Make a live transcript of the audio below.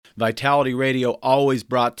Vitality Radio, always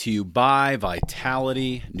brought to you by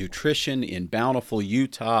Vitality Nutrition in Bountiful,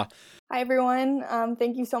 Utah. Hi, everyone.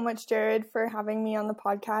 Thank you so much, Jared, for having me on the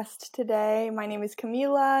podcast today. My name is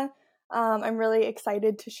Camila. I'm really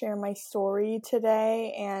excited to share my story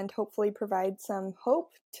today and hopefully provide some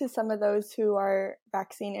hope to some of those who are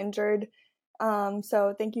vaccine injured.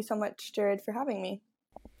 So thank you so much, Jared, for having me.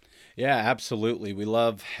 Yeah, absolutely. We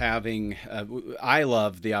love having, I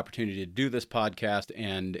love the opportunity to do this podcast,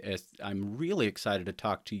 and I'm really excited to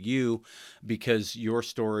talk to you because your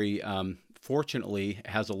story, fortunately,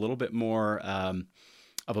 has a little bit more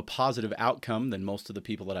of a positive outcome than most of the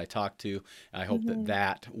people that I talk to. I hope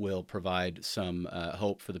that will provide some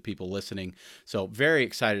hope for the people listening. So very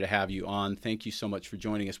excited to have you on. Thank you so much for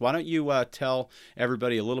joining us. Why don't you tell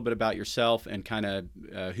everybody a little bit about yourself and kind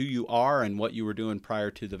of who you are and what you were doing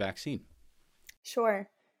prior to the vaccine? Sure.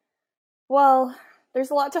 Well,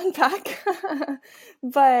 there's a lot to unpack,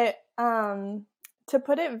 but to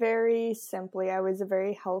put it very simply, I was a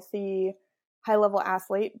very healthy, high-level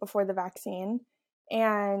athlete before the vaccine.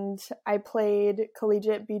 And I played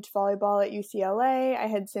collegiate beach volleyball at UCLA. I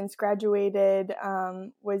had since graduated,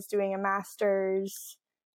 was doing a master's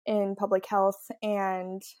in public health,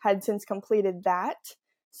 and had since completed that.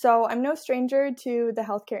 So I'm no stranger to the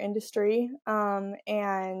healthcare industry,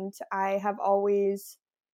 and I have always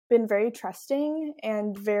been very trusting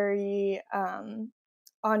and very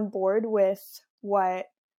on board with what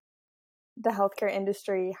the healthcare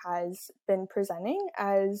industry has been presenting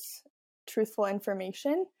as truthful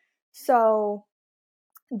information. So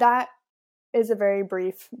that is a very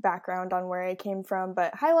brief background on where I came from,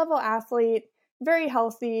 but high-level athlete, very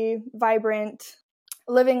healthy, vibrant,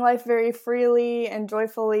 living life very freely and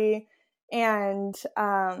joyfully. And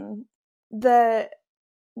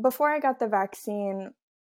before I got the vaccine,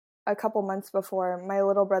 a couple months before, my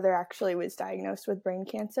little brother actually was diagnosed with brain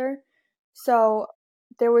cancer. So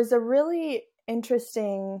there was a really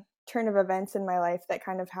interesting turn of events in my life that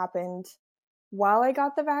kind of happened while I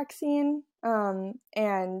got the vaccine,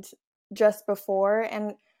 and just before.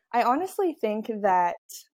 And I honestly think that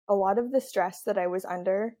a lot of the stress that I was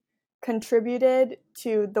under contributed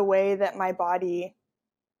to the way that my body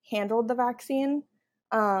handled the vaccine.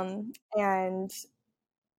 And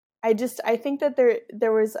I think that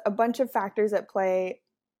there was a bunch of factors at play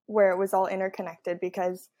where it was all interconnected,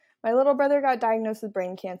 because my little brother got diagnosed with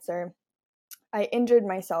brain cancer. I injured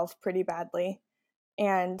myself pretty badly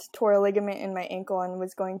and tore a ligament in my ankle and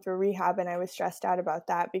was going through rehab, and I was stressed out about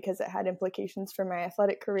that because it had implications for my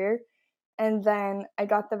athletic career. And then I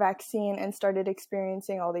got the vaccine and started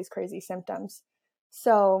experiencing all these crazy symptoms.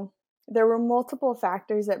 So there were multiple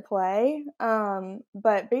factors at play,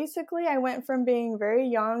 but basically I went from being very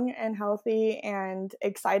young and healthy and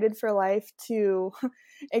excited for life to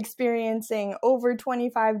experiencing over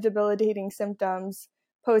 25 debilitating symptoms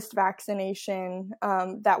post-vaccination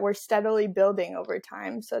that were steadily building over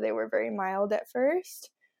time. So they were very mild at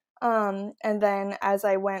first. And then as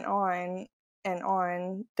I went on and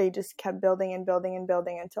on, they just kept building and building and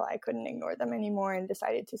building until I couldn't ignore them anymore and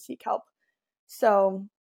decided to seek help. So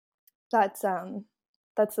that's the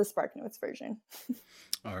SparkNotes version.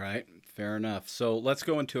 All right, fair enough. So let's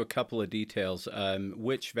go into a couple of details.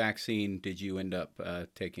 Which vaccine did you end up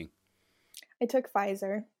taking? I took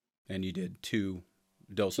Pfizer. And you did 2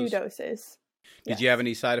 doses? 2 doses. Did you have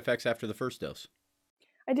any side effects after the first dose?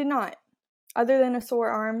 I did not. Other than a sore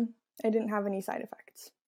arm, I didn't have any side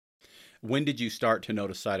effects. When did you start to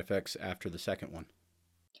notice side effects after the second one?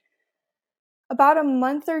 About a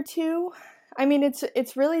month or two. I mean,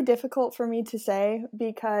 it's really difficult for me to say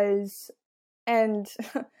because, and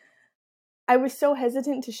I was so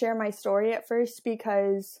hesitant to share my story at first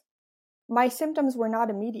because my symptoms were not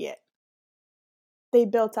immediate. They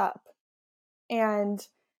built up. And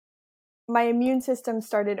my immune system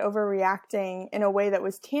started overreacting in a way that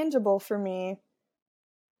was tangible for me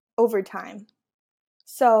over time.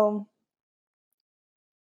 So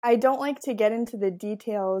I don't like to get into the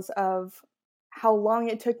details of how long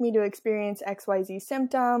it took me to experience XYZ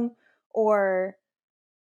symptom, or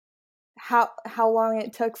how long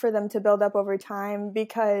it took for them to build up over time,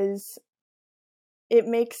 because it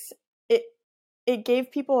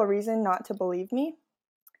gave people a reason not to believe me.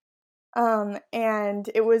 And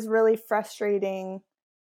it was really frustrating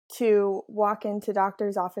to walk into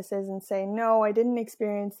doctors' offices and say, no, I didn't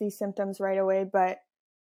experience these symptoms right away, but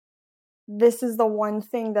this is the one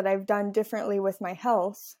thing that I've done differently with my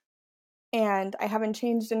health, and I haven't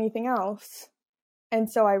changed anything else. And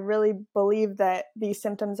so I really believe that these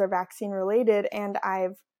symptoms are vaccine related, and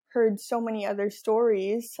I've heard so many other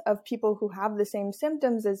stories of people who have the same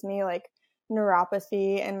symptoms as me, like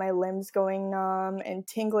neuropathy and my limbs going numb and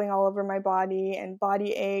tingling all over my body and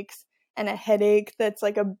body aches and a headache that's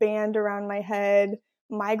like a band around my head,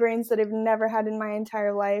 migraines that I've never had in my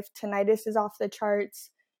entire life, tinnitus is off the charts,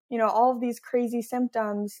 all of these crazy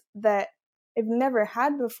symptoms that I've never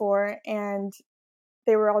had before. And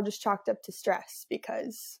they were all just chalked up to stress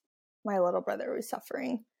because my little brother was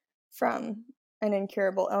suffering from an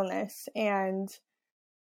incurable illness. And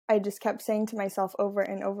I just kept saying to myself over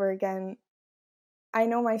and over again, I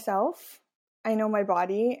know myself, I know my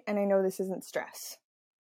body, and I know this isn't stress.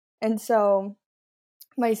 And so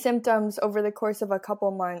my symptoms over the course of a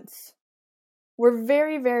couple months were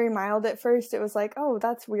very, very mild at first. It was like, oh,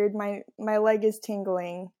 that's weird. My leg is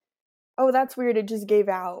tingling. Oh, that's weird. It just gave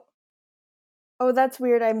out. Oh, that's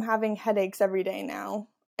weird. I'm having headaches every day now.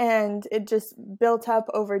 And it just built up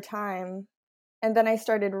over time. And then I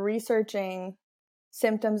started researching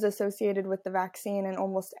symptoms associated with the vaccine, and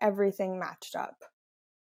almost everything matched up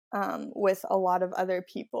with a lot of other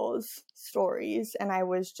people's stories. And I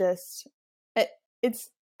was just,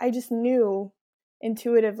 I just knew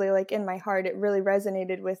intuitively, like in my heart, it really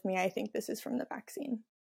resonated with me. I think this is from the vaccine.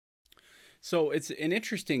 So it's an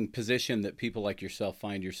interesting position that people like yourself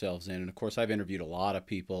find yourselves in. And of course, I've interviewed a lot of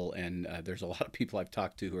people, and there's a lot of people I've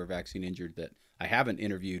talked to who are vaccine injured that I haven't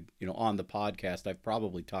interviewed, on the podcast. I've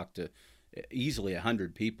probably talked to easily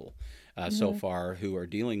 100 people so far who are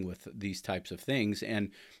dealing with these types of things. And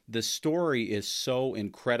the story is so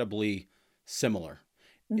incredibly similar.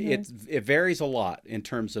 It varies a lot in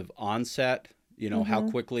terms of onset, how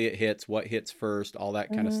quickly it hits, what hits first, all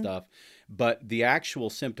that kind of stuff. But the actual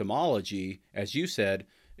symptomology, as you said,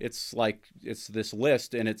 it's this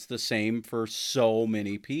list, and it's the same for so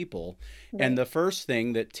many people. Right. And the first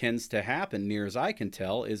thing that tends to happen, near as I can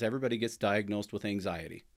tell, is everybody gets diagnosed with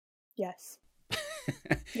anxiety. Yes.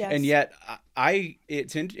 Yes. And yet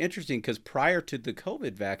it's interesting because prior to the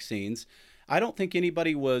COVID vaccines, I don't think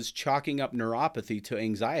anybody was chalking up neuropathy to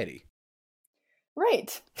anxiety.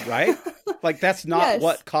 Right. Right? Like that's not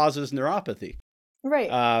what causes neuropathy.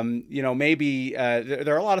 Right. Maybe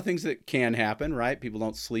there are a lot of things that can happen, right? People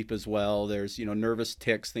don't sleep as well. There's, nervous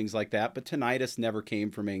tics, things like that. But tinnitus never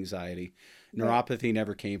came from anxiety. Neuropathy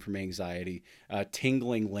never came from anxiety.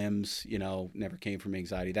 Tingling limbs, never came from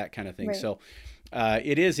anxiety, that kind of thing. Right. So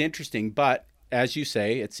it is interesting. But as you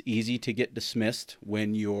say, it's easy to get dismissed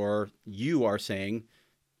when you are saying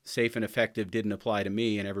safe and effective didn't apply to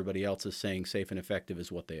me, and everybody else is saying safe and effective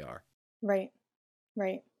is what they are. Right.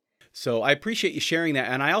 Right. So I appreciate you sharing that,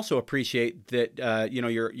 and I also appreciate that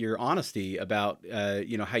your honesty about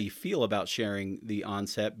how you feel about sharing the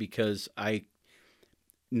onset, because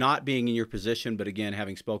not being in your position, but again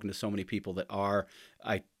having spoken to so many people that are,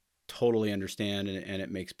 I totally understand, and it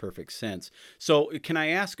makes perfect sense. So can I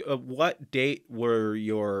ask, what date were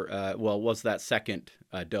was that second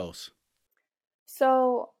dose?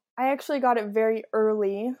 So I actually got it very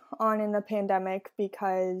early on in the pandemic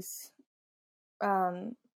because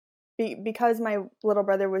my little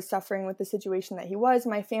brother was suffering with the situation that he was.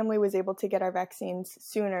 My family was able to get our vaccines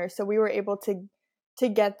sooner, so we were able to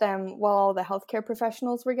get them while all the healthcare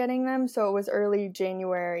professionals were getting them. So it was early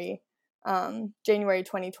January. January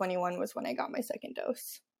 2021 was when I got my second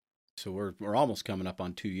dose. So we're almost coming up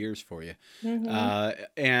on 2 years for you.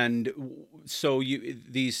 And so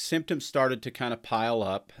these symptoms started to kind of pile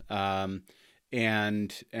up,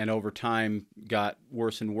 and over time got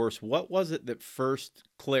worse and worse. What was it that first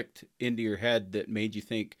clicked into your head that made you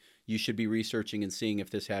think you should be researching and seeing if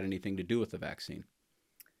this had anything to do with the vaccine?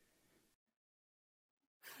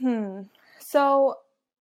 So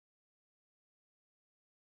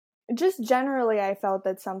just generally, I felt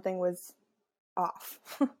that something was off.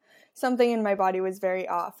 Something in my body was very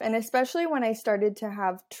off. And especially when I started to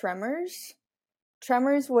have tremors.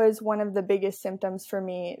 Tremors was one of the biggest symptoms for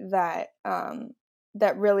me that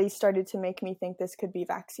really started to make me think this could be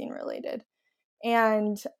vaccine related.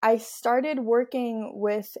 And I started working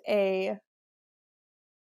with a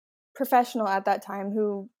professional at that time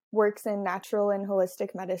who works in natural and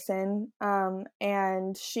holistic medicine.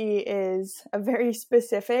 And she is a very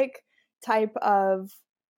specific type of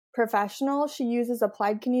professional. She uses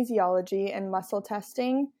applied kinesiology and muscle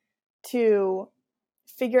testing to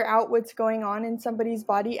figure out what's going on in somebody's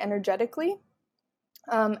body energetically.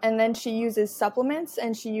 And then she uses supplements,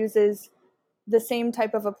 and she uses the same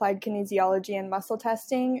type of applied kinesiology and muscle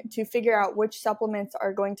testing to figure out which supplements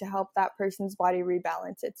are going to help that person's body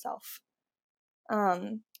rebalance itself.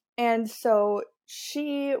 And so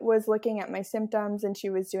she was looking at my symptoms, and she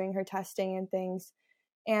was doing her testing and things.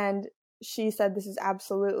 And she said, this is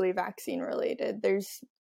absolutely vaccine related. There's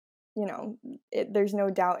no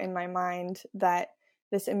doubt in my mind that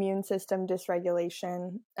this immune system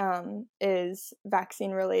dysregulation is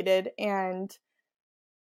vaccine related. And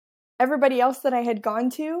everybody else that I had gone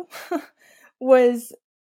to was,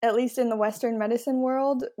 at least in the Western medicine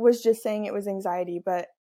world, was just saying it was anxiety. But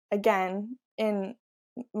again, in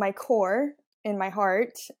my core, in my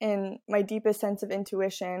heart, in my deepest sense of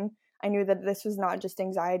intuition, I knew that this was not just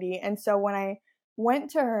anxiety. And so when I went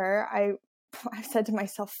to her, I said to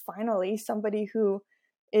myself, finally, somebody who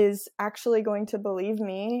is actually going to believe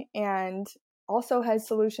me and also has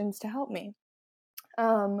solutions to help me.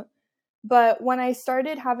 But when I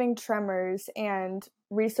started having tremors and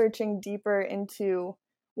researching deeper into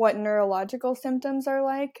what neurological symptoms are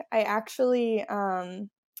like, I actually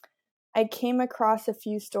I came across a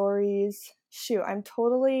few stories. Shoot, I'm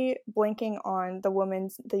totally blanking on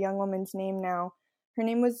the young woman's name now. Her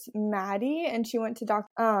name was Maddie, and she went to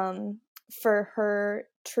for her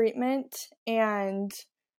treatment, and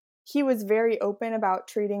he was very open about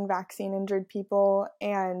treating vaccine injured people.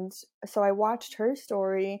 And so I watched her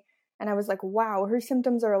story and I was like, wow, her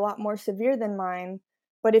symptoms are a lot more severe than mine.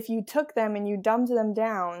 But if you took them and you dumbed them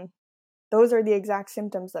down, those are the exact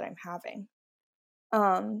symptoms that I'm having.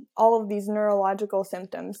 All of these neurological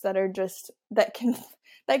symptoms that are just, that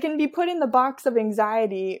can be put in the box of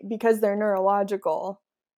anxiety because they're neurological.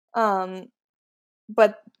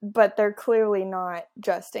 But they're clearly not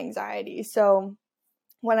just anxiety. So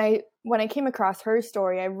when I came across her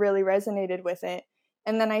story, I really resonated with it.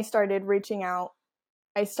 And then I started reaching out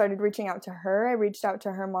to her. I reached out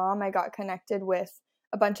to her mom. I got connected with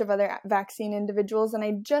a bunch of other vaccine individuals, and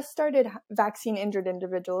I just started vaccine injured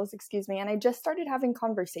individuals, and I just started having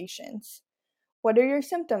conversations. What are your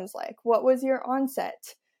symptoms like? What was your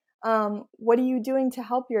onset? What are you doing to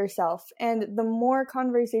help yourself? And the more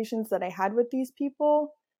conversations that I had with these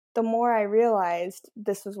people, the more I realized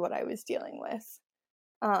this was what I was dealing with.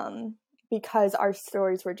 Because our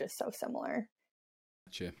stories were just so similar.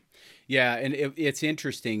 Gotcha. Yeah, and it's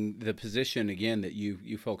interesting the position again that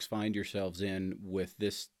you folks find yourselves in with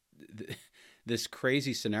this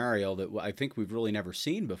crazy scenario that I think we've really never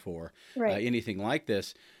seen before. Right. Anything like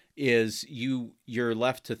this is you're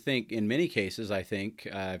left to think in many cases. I think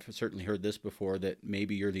I've certainly heard this before, that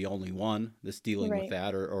maybe you're the only one that's dealing with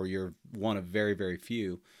that, or you're one of very, very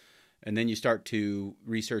few. And then you start to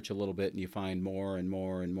research a little bit and you find more and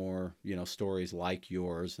more and more, stories like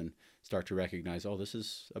yours, and start to recognize, oh, this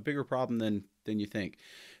is a bigger problem than you think.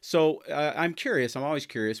 So I'm always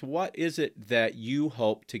curious, what is it that you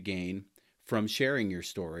hope to gain from sharing your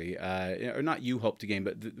story? Or not you hope to gain,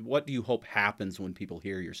 but what do you hope happens when people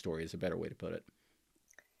hear your story is a better way to put it.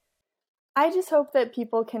 I just hope that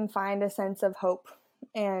people can find a sense of hope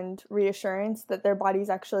and reassurance that their bodies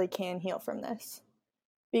actually can heal from this.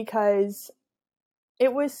 Because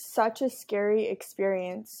it was such a scary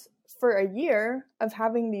experience for a year of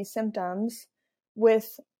having these symptoms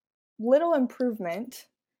with little improvement.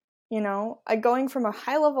 Going from a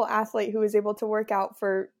high-level athlete who was able to work out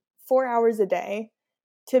for 4 hours a day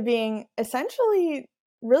to being essentially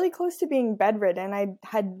really close to being bedridden. I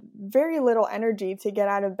had very little energy to get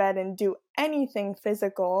out of bed and do anything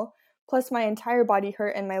physical. Plus, my entire body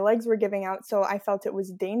hurt and my legs were giving out, so I felt it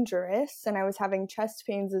was dangerous, and I was having chest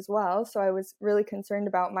pains as well, so I was really concerned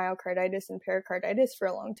about myocarditis and pericarditis for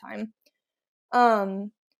a long time.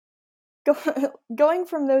 Going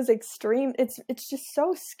from those extreme, it's just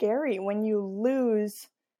so scary when you lose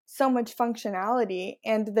so much functionality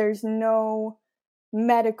and there's no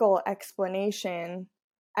medical explanation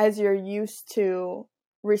as you're used to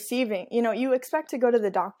receiving. You expect to go to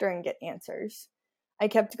the doctor and get answers. I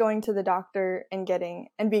kept going to the doctor and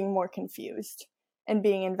being more confused and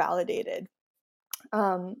being invalidated,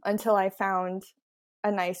 until I found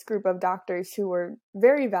a nice group of doctors who were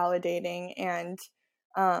very validating, and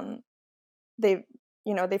they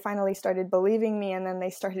finally started believing me, and then they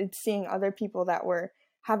started seeing other people that were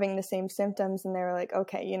having the same symptoms, and they were like,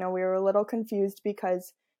 okay, we were a little confused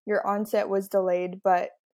because your onset was delayed, but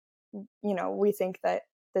we think that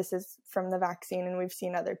this is from the vaccine, and we've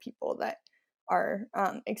seen other people that are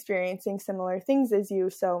experiencing similar things as you.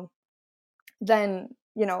 So then,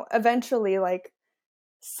 eventually, like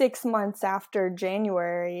 6 months after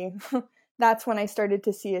January, that's when I started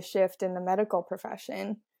to see a shift in the medical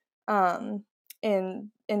profession,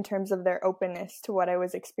 in terms of their openness to what I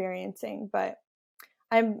was experiencing. But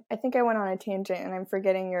I think I went on a tangent and I'm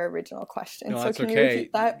forgetting your original question. No, so that's can okay. you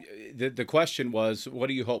repeat that? The question was, what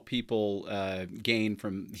do you hope people gain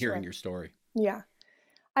from hearing your story? Yeah.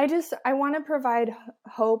 I want to provide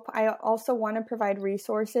hope. I also want to provide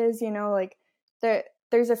resources, like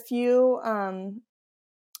there's a few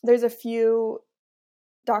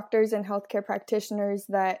doctors and healthcare practitioners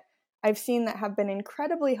that I've seen that have been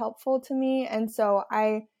incredibly helpful to me. And so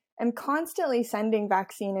I am constantly sending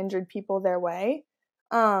vaccine injured people their way.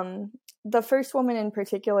 The first woman in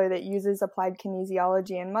particular that uses applied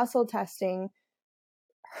kinesiology and muscle testing,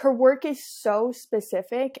 her work is so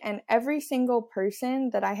specific, and every single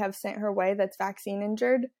person that I have sent her way that's vaccine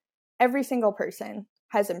injured, every single person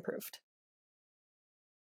has improved.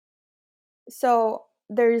 So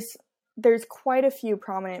there's quite a few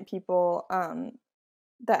prominent people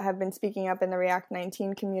that have been speaking up in the React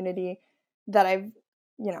 19 community that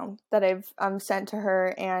I've sent to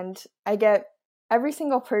her, and I get every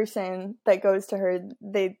single person that goes to her,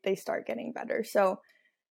 they start getting better. So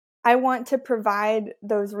I want to provide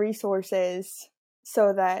those resources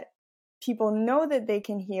so that people know that they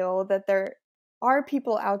can heal, that there are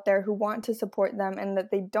people out there who want to support them, and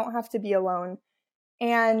that they don't have to be alone.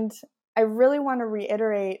 And I really want to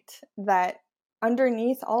reiterate that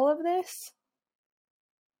underneath all of this,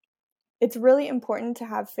 it's really important to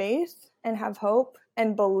have faith and have hope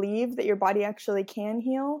and believe that your body actually can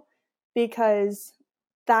heal, because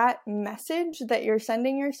that message that you're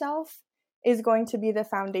sending yourself is going to be the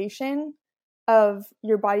foundation of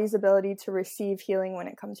your body's ability to receive healing when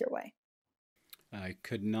it comes your way. I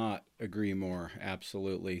could not agree more.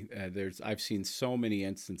 Absolutely. I've seen so many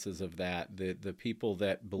instances of that. The people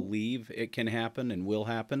that believe it can happen and will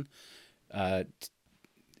happen,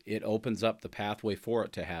 it opens up the pathway for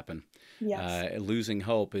it to happen. Yes. Losing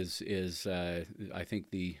hope is I think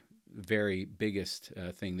the very biggest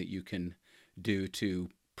thing that you can do to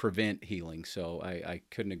prevent healing. So I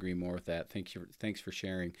couldn't agree more with that. Thanks for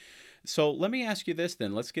sharing. So let me ask you this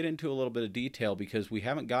then. Let's get into a little bit of detail, because we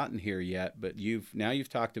haven't gotten here yet, but you've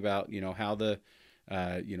talked about, how the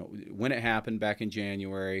when it happened back in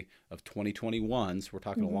January of 2021. So we're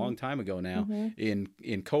talking a long time ago now, in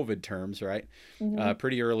COVID terms, right?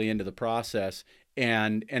 Pretty early into the process.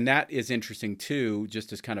 And that is interesting too,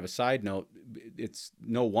 just as kind of a side note. It's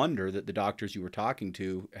no wonder that the doctors you were talking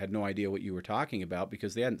to had no idea what you were talking about,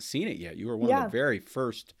 because they hadn't seen it yet. You were one of the very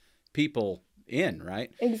first people in,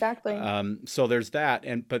 right? Exactly. So there's that.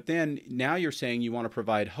 But then now you're saying you want to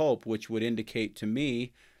provide hope, which would indicate to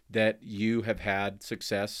me that you have had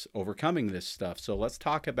success overcoming this stuff. So let's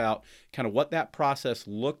talk about kind of what that process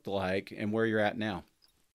looked like and where you're at now.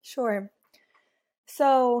 Sure.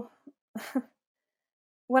 So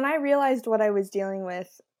when I realized what I was dealing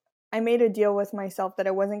with, I made a deal with myself that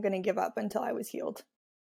I wasn't going to give up until I was healed.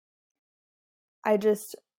 I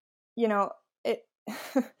just, it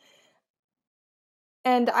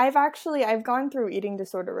and I've gone through eating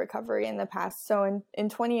disorder recovery in the past. So in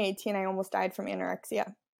 2018, I almost died from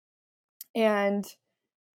anorexia. And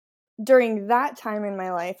during that time in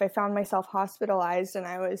my life, I found myself hospitalized, and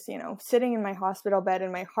I was, sitting in my hospital bed,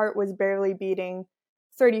 and my heart was barely beating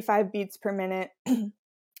 35 beats per minute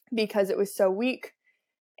because it was so weak.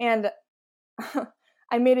 And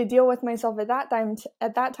I made a deal with myself at that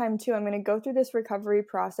time too. I'm going to go through this recovery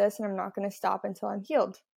process, and I'm not going to stop until I'm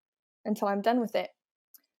healed, until I'm done with it.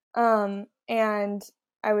 And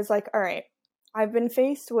I was like, all right, I've been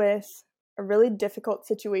faced with a really difficult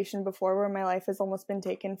situation before where my life has almost been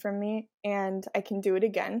taken from me, and I can do it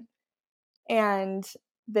again. And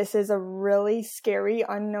this is a really scary,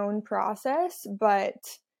 unknown process,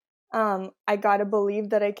 but I gotta believe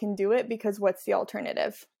that I can do it, because what's the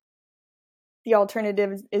alternative? The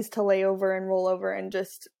alternative is to lay over and roll over and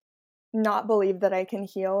just not believe that I can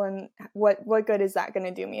heal. And what good is that going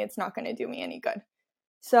to do me? It's not going to do me any good.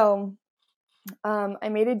 So I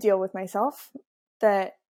made a deal with myself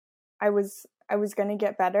that I was going to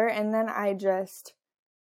get better. And then I just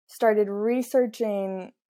started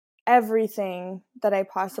researching everything that I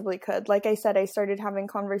possibly could. Like I said, I started having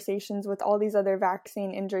conversations with all these other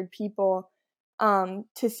vaccine injured people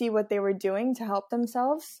to see what they were doing to help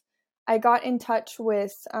themselves. I got in touch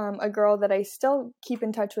with a girl that I still keep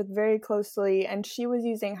in touch with very closely, and she was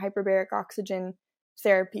using hyperbaric oxygen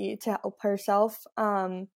therapy to help herself.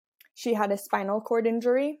 She had a spinal cord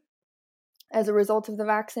injury as a result of the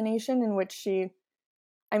vaccination, in which she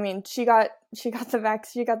got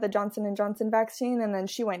the Johnson & Johnson vaccine, and then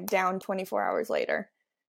she went down 24 hours later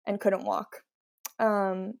and couldn't walk.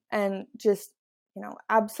 And just,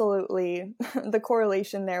 absolutely the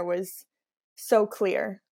correlation there was so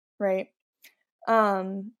clear, right?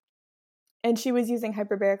 And she was using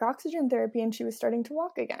hyperbaric oxygen therapy, and she was starting to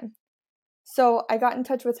walk again. So I got in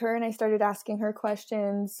touch with her, and I started asking her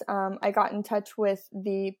questions. I got in touch with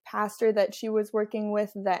the pastor that she was working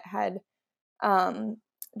with that had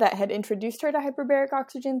introduced her to hyperbaric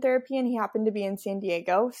oxygen therapy, and he happened to be in San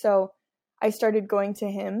Diego. So I started going to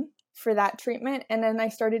him for that treatment, and then I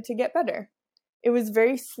started to get better. It was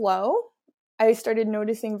very slow. I started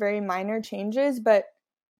noticing very minor changes, but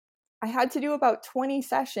I had to do about 20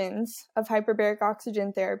 sessions of hyperbaric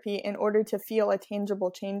oxygen therapy in order to feel a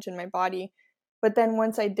tangible change in my body. But then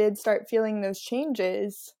once I did start feeling those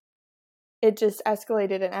changes, it just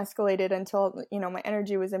escalated and escalated until, my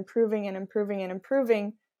energy was improving and improving and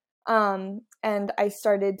improving. And I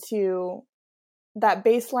started to, that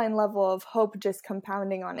baseline level of hope just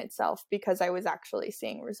compounding on itself because I was actually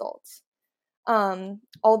seeing results.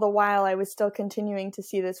 All the while I was still continuing to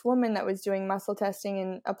see this woman that was doing muscle testing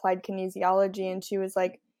and applied kinesiology. And she was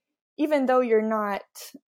like, even though you're not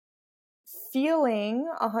feeling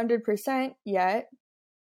 100% yet,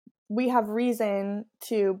 we have reason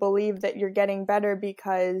to believe that you're getting better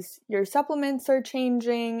because your supplements are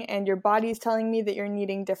changing and your body's telling me that you're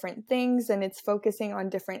needing different things and it's focusing on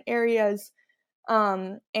different areas.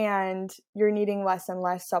 And you're needing less and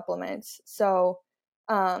less supplements. So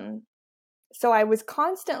I was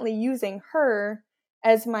constantly using her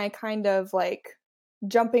as my kind of like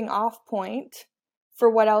jumping off point for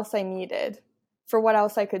what else I needed, for what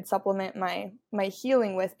else I could supplement my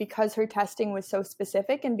healing with, because her testing was so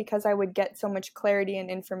specific and because I would get so much clarity and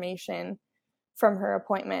information from her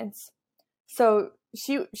appointments. So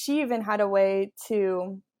she even had a way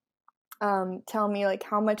to tell me like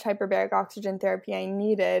how much hyperbaric oxygen therapy I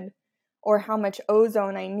needed, or how much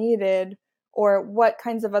ozone I needed, or what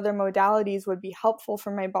kinds of other modalities would be helpful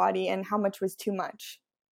for my body and how much was too much.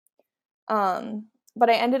 But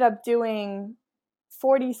I ended up doing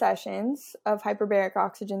 40 sessions of hyperbaric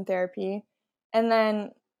oxygen therapy. And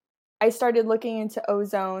then I started looking into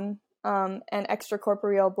ozone and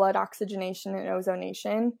extracorporeal blood oxygenation and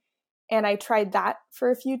ozonation. And I tried that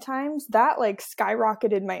for a few times. That like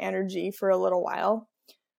skyrocketed my energy for a little while.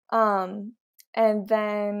 And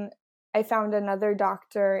then I found another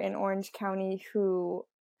doctor in Orange County who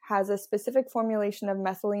has a specific formulation of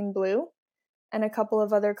methylene blue and a couple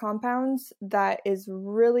of other compounds that is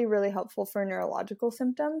really, really helpful for neurological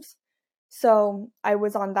symptoms. So I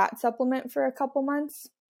was on that supplement for a couple months.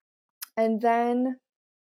 And then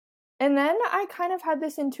I kind of had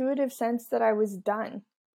this intuitive sense that I was done.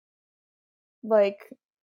 Like,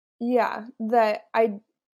 yeah, that I'd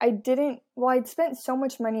spent so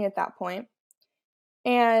much money at that point.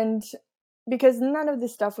 And because none of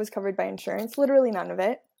this stuff was covered by insurance, literally none of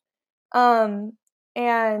it. And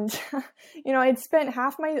I'd spent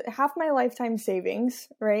half my lifetime savings,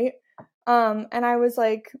 right? And I was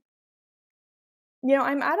like,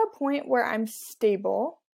 I'm at a point where I'm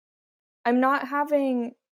stable. I'm not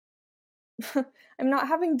having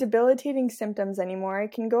debilitating symptoms anymore. I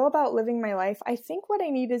can go about living my life. I think what I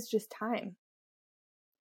need is just time.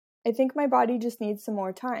 I think my body just needs some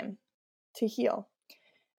more time to heal.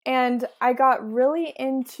 And I got really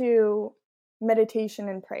into meditation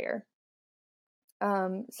and prayer.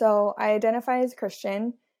 So I identify as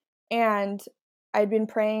Christian, and I'd been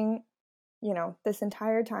praying, this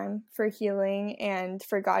entire time for healing and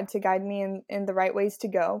for God to guide me in the right ways to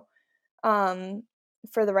go,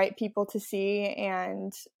 for the right people to see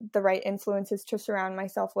and the right influences to surround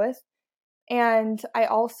myself with. And I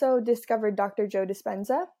also discovered Dr. Joe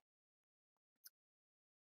Dispenza.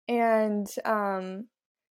 And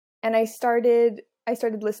I started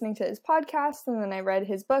listening to his podcast, and then I read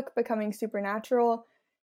his book, Becoming Supernatural,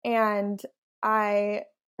 and I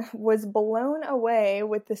was blown away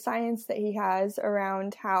with the science that he has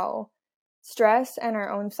around how stress and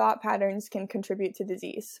our own thought patterns can contribute to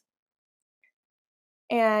disease.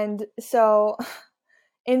 And so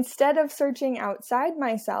instead of searching outside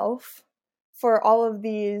myself for all of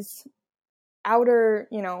these outer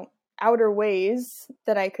ways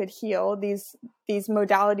that I could heal, these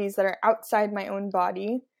modalities that are outside my own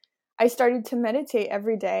body, I started to meditate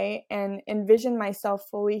every day and envision myself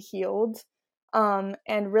fully healed,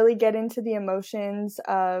 and really get into the emotions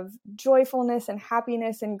of joyfulness and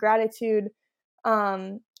happiness and gratitude,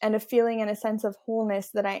 and a feeling and a sense of wholeness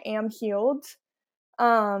that I am healed.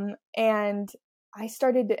 And I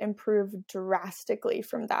started to improve drastically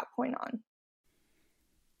from that point on.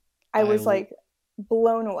 I was like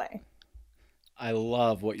blown away. I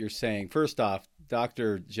love what you're saying. First off,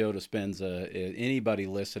 Dr. Joe Dispenza, anybody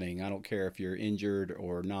listening, I don't care if you're injured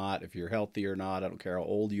or not, if you're healthy or not, I don't care how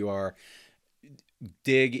old you are,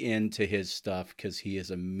 dig into his stuff because he is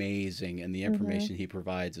amazing and the information he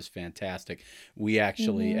provides is fantastic. We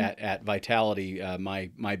actually, at Vitality,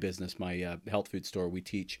 my business, my health food store, we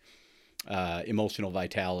teach emotional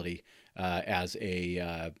vitality as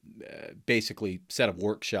a basically set of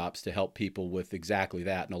workshops to help people with exactly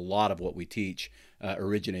that. And a lot of what we teach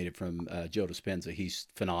originated from Joe Dispenza. He's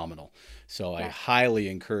phenomenal. So I Yeah. highly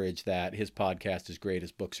encourage that. His podcast is great.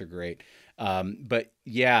 His books are great. But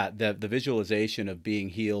yeah, the visualization of being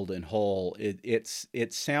healed and whole,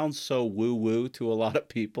 it sounds so woo woo to a lot of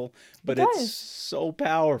people, It but it's does. so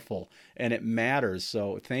powerful and it matters.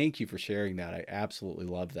 So thank you for sharing that. I absolutely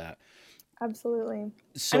love that. Absolutely. I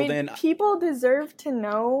So mean, then, people deserve to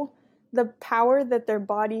know the power that their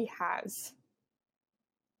body has.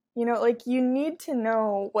 You know, like you need to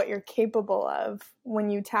know what you're capable of when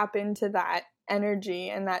you tap into that energy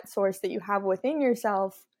and that source that you have within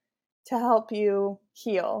yourself to help you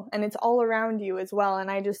heal. And it's all around you as well.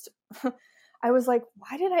 And I just I was like,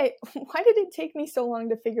 why did it take me so long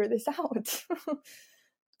to figure this out?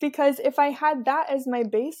 Because if I had that as my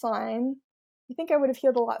baseline, I think I would have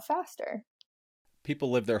healed a lot faster.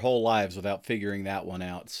 people live their whole lives without figuring that one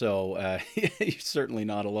out. So you're certainly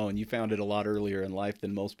not alone. You found it a lot earlier in life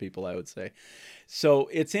than most people, I would say. So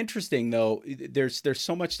it's interesting, though. There's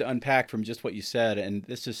so much to unpack from just what you said, and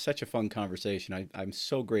this is such a fun conversation. I'm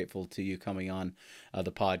so grateful to you coming on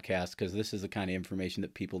the podcast because this is the kind of information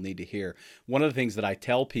that people need to hear. One of the things that I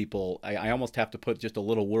tell people, I almost have to put just a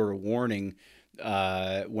little word of warning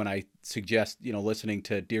when I suggest listening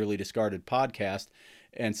to Dearly Discarded podcast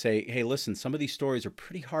and say, hey, listen, some of these stories are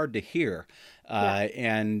pretty hard to hear, Yeah.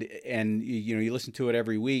 and you listen to it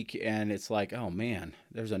every week, and it's like, oh man,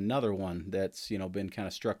 there's another one that's been kind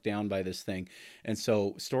of struck down by this thing, and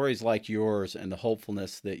so stories like yours and the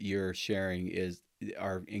hopefulness that you're sharing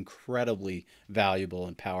are incredibly valuable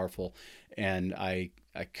and powerful, and I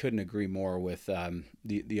couldn't agree more with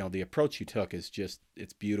the approach you took is just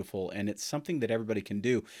it's beautiful and it's something that everybody can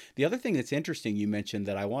do. The other thing that's interesting you mentioned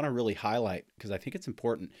that I want to really highlight because I think it's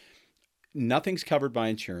important. Nothing's covered by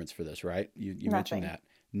insurance for this, right? You mentioned Nothing. that.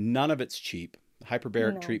 None of it's cheap.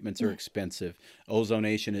 Hyperbaric No. treatments are expensive.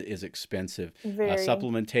 Ozonation is expensive. Very.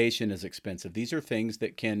 Supplementation is expensive. These are things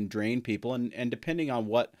that can drain people, and depending on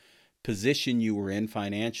what position you were in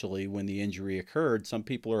financially when the injury occurred, some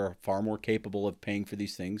people are far more capable of paying for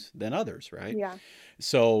these things than others, right? Yeah.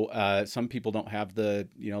 So some people don't have the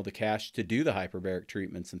cash to do the hyperbaric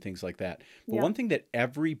treatments and things like that. But Yeah. one thing that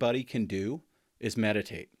everybody can do is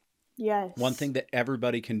meditate. One Yes. thing that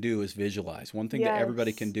everybody can do is visualize. One thing that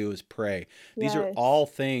everybody can Yes. do is pray. These are Yes. all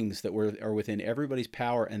things that are within everybody's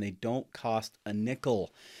power and they don't cost a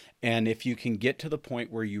nickel. And if you can get to the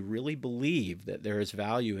point where you really believe that there is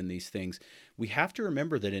value in these things, we have to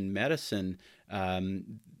remember that in medicine,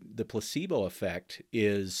 the placebo effect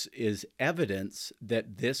is evidence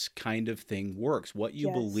that this kind of thing works. What you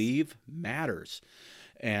Yes. believe matters.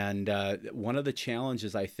 And one of the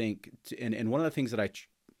challenges I think, and one of the things that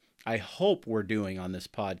I hope we're doing on this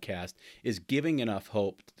podcast is giving enough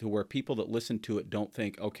hope to where people that listen to it don't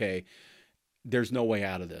think, okay, there's no way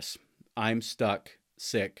out of this. I'm stuck,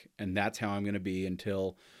 sick, and that's how I'm going to be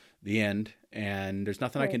until the end. And there's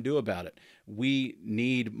nothing I Right. can do about it. We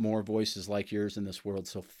need more voices like yours in this world.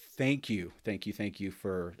 So thank you, thank you, thank you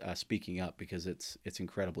for speaking up because it's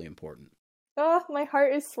incredibly important. Oh, my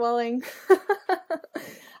heart is swelling.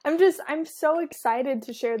 I'm so excited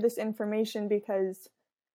to share this information because,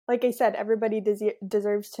 like I said, everybody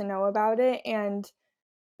deserves to know about it. And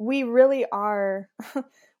we really are,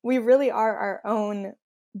 we really are our own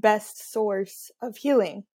best source of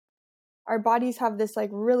healing. Our bodies have this like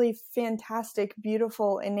really fantastic,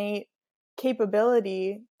 beautiful, innate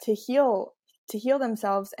capability to heal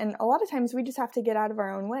themselves. And a lot of times we just have to get out of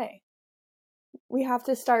our own way. We have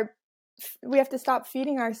to start we have to stop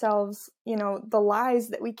feeding ourselves, the lies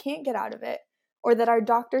that we can't get out of it, or that our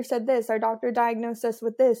doctor said this, our doctor diagnosed us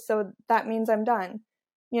with this, so that means I'm done.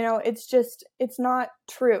 It's not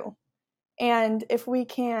true. And if we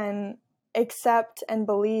can accept and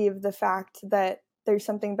believe the fact that there's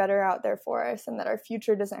something better out there for us and that our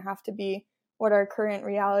future doesn't have to be what our current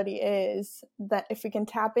reality is, that if we can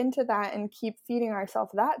tap into that and keep feeding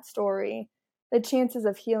ourselves that story, the chances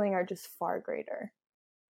of healing are just far greater.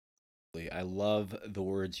 I love the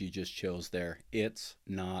words you just chose there. It's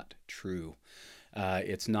not true.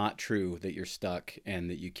 It's not true that you're stuck and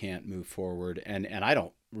that you can't move forward. And I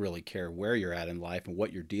don't really care where you're at in life and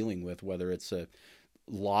what you're dealing with, whether it's a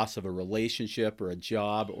loss of a relationship or a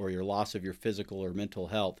job or your loss of your physical or mental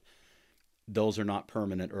health. Those are not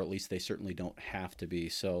permanent, or at least they certainly don't have to be.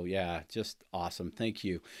 So yeah, just awesome. Thank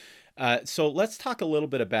you. So let's talk a little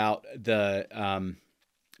bit about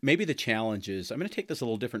maybe the challenges. I'm going to take this a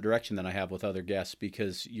little different direction than I have with other guests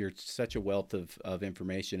because you're such a wealth of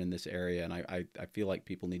information in this area, and I feel like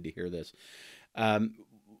people need to hear this. Um,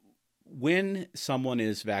 when someone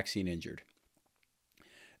is vaccine injured,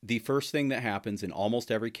 the first thing that happens in almost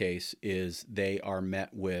every case is they are met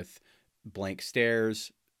with blank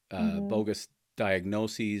stares, Mhm. bogus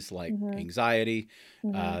diagnoses like Mhm. anxiety.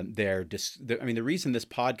 Mhm. I mean, the reason this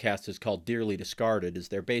podcast is called Dearly Discarded is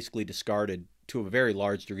they're basically discarded to a very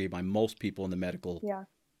large degree by most people in the medical Yeah.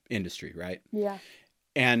 industry, right? Yeah.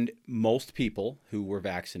 And most people who were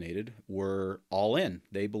vaccinated were all in.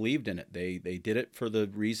 They believed in it. They did it for the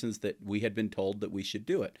reasons that we had been told that we should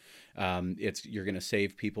do it. It's you're going to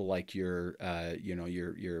save people like your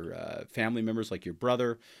family members, like your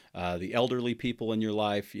brother, the elderly people in your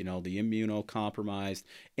life, the immunocompromised,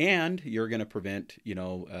 and you're going to prevent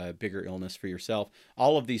bigger illness for yourself.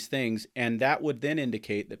 All of these things, and that would then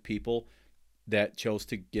indicate that people that chose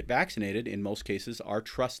to get vaccinated, in most cases, are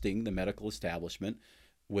trusting the medical establishment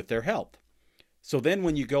with their health. So then,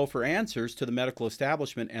 when you go for answers to the medical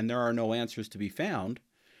establishment and there are no answers to be found,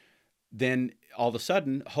 then all of a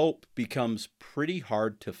sudden, hope becomes pretty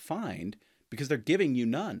hard to find because they're giving you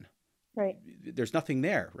none. Right. There's nothing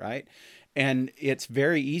there, right? And it's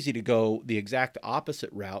very easy to go the exact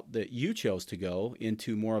opposite route that you chose to go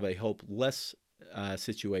into more of a hopeless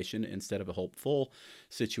situation instead of a hopeful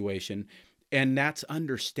situation. And that's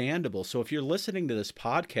understandable. So if you're listening to this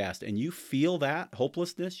podcast and you feel that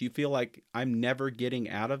hopelessness, you feel like I'm never getting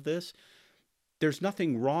out of this, there's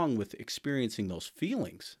nothing wrong with experiencing those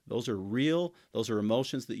feelings. Those are real. Those are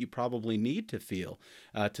emotions that you probably need to feel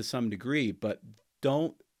to some degree, but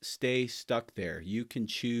don't stay stuck there. You can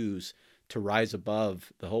choose to rise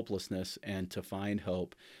above the hopelessness and to find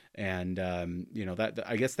hope. And that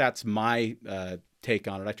I guess that's my take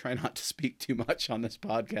on it. I try not to speak too much on this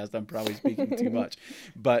podcast. I'm probably speaking too much,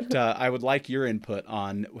 but I would like your input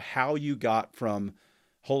on how you got from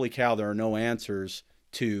 "Holy cow, there are no answers"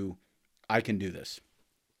 to "I can do this."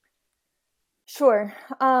 Sure.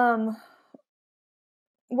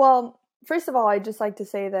 Well, first of all, I'd just like to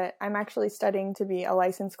say that I'm actually studying to be a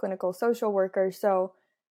licensed clinical social worker. So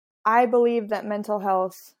I believe that mental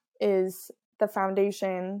health is the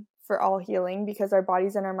foundation for all healing because our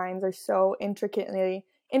bodies and our minds are so intricately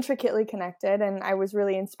connected. And I was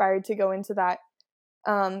really inspired to go into that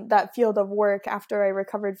field of work after I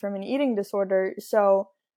recovered from an eating disorder.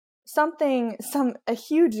 So a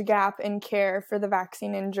huge gap in care for the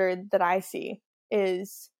vaccine injured that I see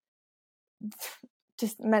is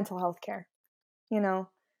just mental health care. You know,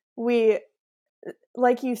 we,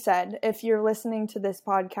 like you said, if you're listening to this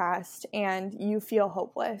podcast and you feel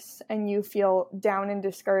hopeless and you feel down and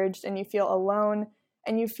discouraged and you feel alone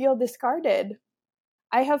and you feel discarded,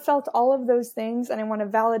 I have felt all of those things and I want to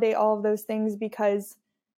validate all of those things because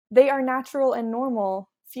they are natural and normal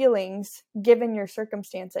feelings given your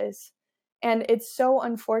circumstances. And it's so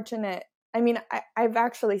unfortunate. I mean, I've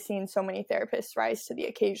actually seen so many therapists rise to the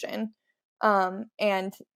occasion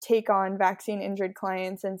and take on vaccine injured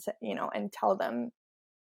clients and tell them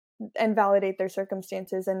and validate their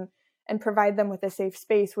circumstances and provide them with a safe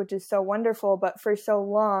space, which is so wonderful. But for so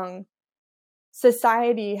long,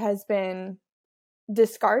 society has been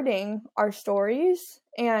discarding our stories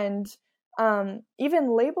and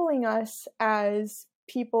even labeling us as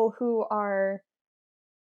people who are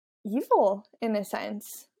evil in a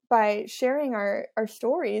sense by sharing our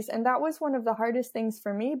stories. And that was one of the hardest things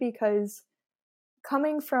for me because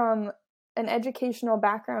coming from an educational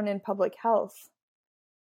background in public health,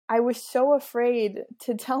 I was so afraid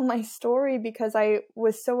to tell my story because I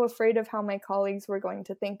was so afraid of how my colleagues were going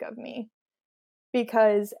to think of me.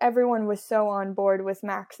 Because everyone was so on board with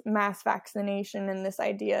mass vaccination and this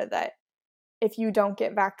idea that if you don't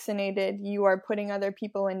get vaccinated, you are putting other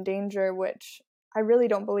people in danger, which I really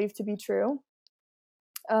don't believe to be true.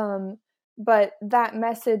 But that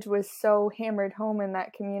message was so hammered home in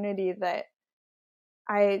that community that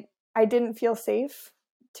I didn't feel safe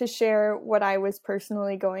to share what I was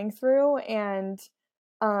personally going through, and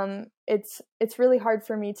it's really hard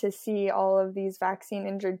for me to see all of these vaccine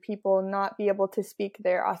injured people not be able to speak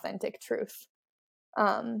their authentic truth,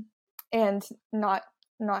 and not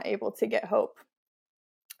able to get hope,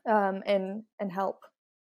 and help.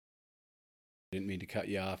 Didn't mean to cut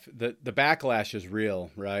you off. The backlash is real,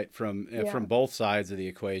 right? From Yeah. both sides of the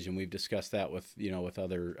equation. We've discussed that with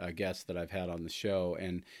other guests that I've had on the show,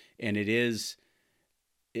 and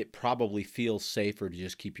it probably feels safer to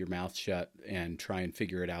just keep your mouth shut and try and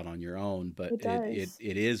figure it out on your own. But It does.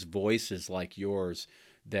 it is voices like yours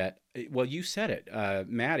that, well, you said it,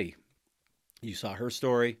 Maddie. You saw her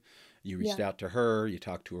story. You reached Yeah. out to her. You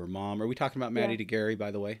talked to her mom. Are we talking about Yeah. Maddie DeGarry,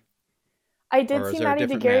 by the way, I did or is see there a Maddie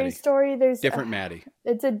different DeGary's Maddie? story. Different Maddie.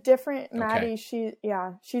 It's a different Okay. Maddie.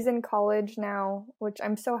 She's in college now, which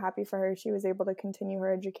I'm so happy for her. She was able to continue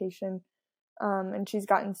her education, and she's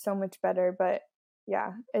gotten so much better. But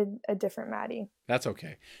yeah, a different Maddie. That's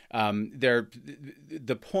okay.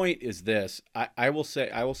 The point is this. I will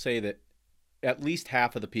say that at least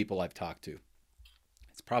half of the people I've talked to,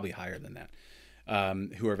 it's probably higher than that,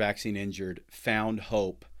 who are vaccine injured, found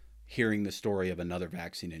hope hearing the story of another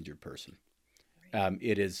vaccine injured person.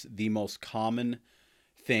 It is the most common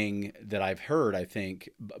thing that I've heard, I think,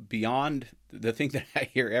 beyond the thing that I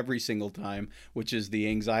hear every single time, which is the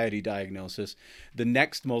anxiety diagnosis. The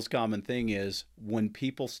next most common thing is when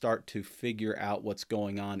people start to figure out what's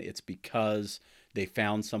going on, it's because they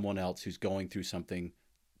found someone else who's going through something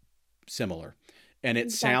similar. And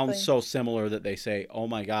it sounds Exactly. so similar that they say, oh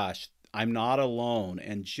my gosh, I'm not alone.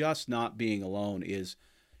 And just not being alone is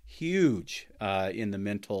huge in the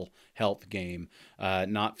mental health game,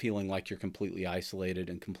 not feeling like you're completely isolated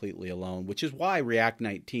and completely alone, which is why React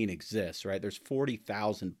 19 exists, right? There's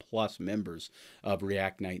 40,000 plus members of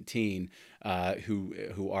React 19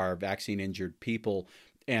 who are vaccine injured people.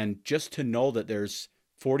 And just to know that there's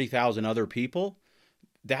 40,000 other people,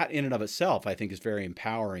 that in and of itself, I think, is very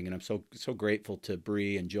empowering. And I'm so grateful to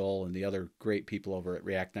Bree and Joel and the other great people over at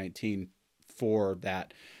React 19 for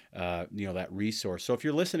that, that resource. So if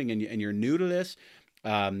you're listening and you're new to this,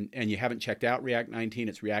 and you haven't checked out React 19,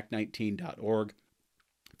 it's react19.org.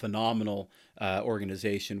 Phenomenal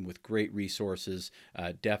organization with great resources.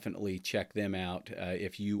 Definitely check them out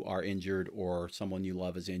if you are injured or someone you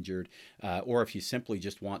love is injured, or if you simply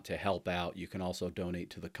just want to help out. You can also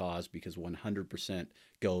donate to the cause because 100%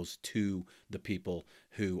 goes to the people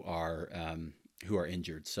who are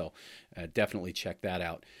injured. So definitely check that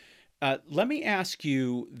out. Let me ask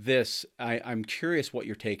you this. I'm curious what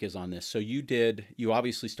your take is on this. So you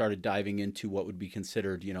obviously started diving into what would be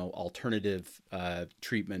considered, alternative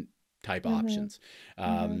treatment type Mm-hmm. options.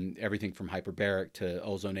 Mm-hmm. Everything from hyperbaric to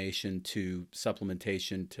ozonation to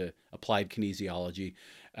supplementation to applied kinesiology.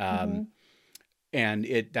 Mm-hmm. Um,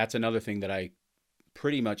 and that's another thing that I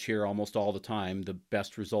pretty much hear almost all the time. The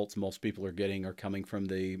best results most people are getting are coming from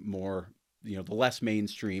the more, the less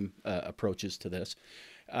mainstream approaches to this.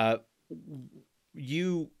 Uh,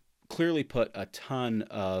 you clearly put a ton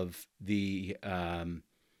of the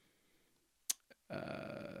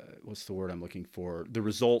what's the word I'm looking for? The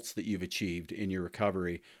results that you've achieved in your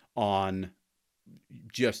recovery on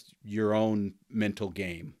just your own mental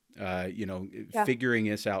game. Yeah. Figuring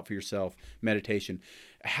this out for yourself, meditation.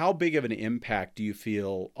 How big of an impact do you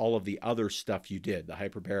feel all of the other stuff you did, the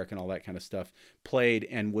hyperbaric and all that kind of stuff, played?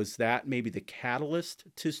 And was that maybe the catalyst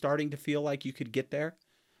to starting to feel like you could get there?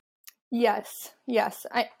 Yes. Yes.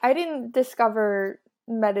 I didn't discover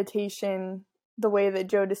meditation the way that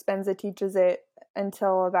Joe Dispenza teaches it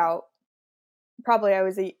until about probably I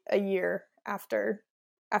was a year after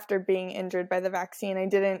being injured by the vaccine. I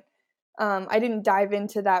didn't dive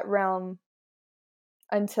into that realm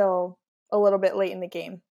until a little bit late in the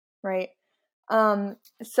game, right?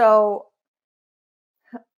 So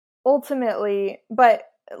ultimately, but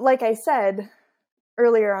like I said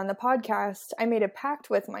earlier on the podcast, I made a pact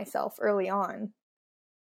with myself early on.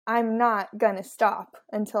 I'm not going to stop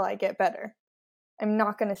until I get better. I'm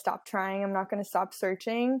not going to stop trying. I'm not going to stop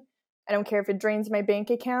searching. I don't care if it drains my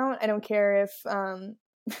bank account. I don't care if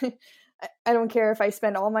I don't care if I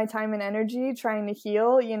spend all my time and energy trying to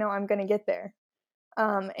heal. I'm going to get there.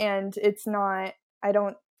 And it's not. I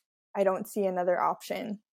don't see another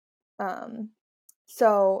option.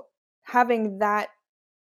 So having that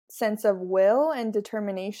sense of will and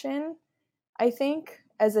determination, I think,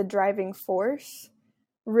 as a driving force,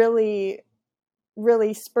 really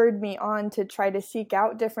really spurred me on to try to seek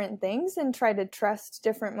out different things and try to trust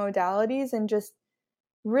different modalities, and just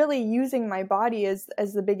really using my body as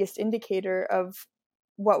the biggest indicator of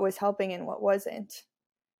what was helping and what wasn't.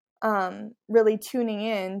 Really tuning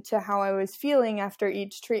in to how I was feeling after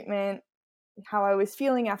each treatment, how I was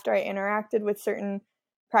feeling after I interacted with certain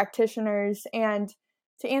practitioners. And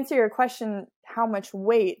to answer your question, how much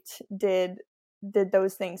weight did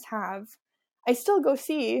those things have? I still go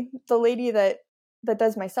see the lady that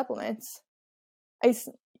does my supplements.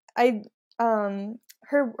 I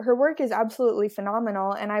her work is absolutely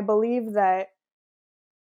phenomenal, and I believe that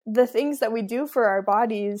the things that we do for our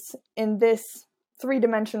bodies in this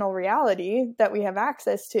three-dimensional reality that we have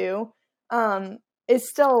access to is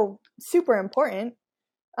still super important.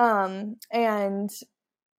 And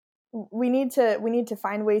we need to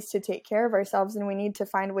find ways to take care of ourselves, and we need to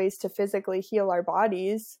find ways to physically heal our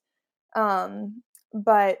bodies.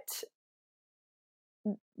 But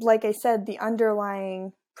like I said, the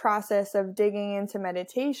underlying process of digging into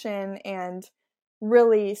meditation and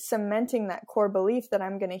really cementing that core belief that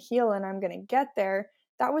I'm going to heal and I'm going to get there,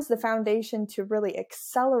 that was the foundation to really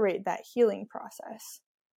accelerate that healing process.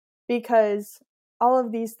 Because all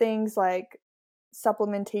of these things like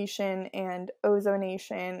supplementation and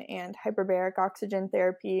ozonation and hyperbaric oxygen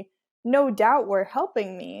therapy, no doubt were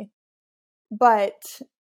helping me. But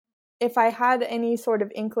if I had any sort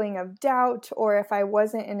of inkling of doubt, or if I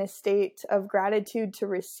wasn't in a state of gratitude to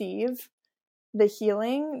receive the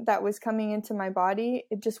healing that was coming into my body,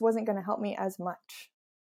 it just wasn't going to help me as much,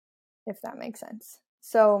 if that makes sense.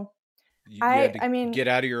 So You had to get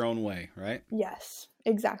out of your own way, right? Yes,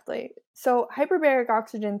 exactly. So hyperbaric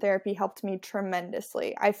oxygen therapy helped me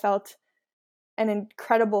tremendously. I felt an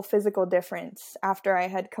incredible physical difference after I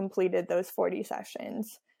had completed those 40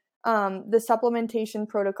 sessions. The supplementation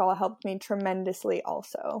protocol helped me tremendously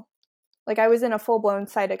also. Like, I was in a full-blown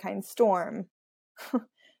cytokine storm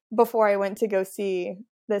before I went to go see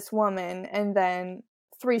this woman, and then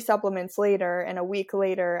 3 supplements later and a week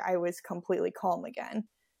later, I was completely calm again.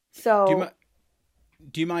 So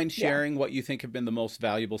do you mind sharing what you think have been the most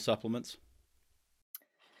valuable supplements?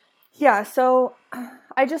 Yeah, so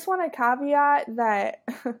I just want to caveat that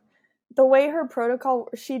the way her protocol,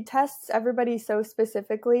 she tests everybody so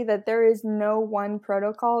specifically that there is no one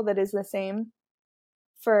protocol that is the same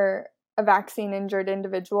for a vaccine injured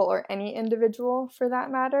individual or any individual for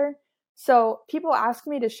that matter. So people ask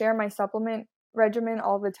me to share my supplement regimen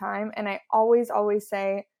all the time, and I always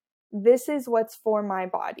say, this is what's for my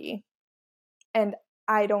body. And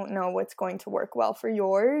I don't know what's going to work well for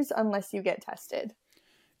yours unless you get tested.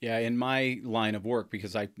 Yeah, in my line of work,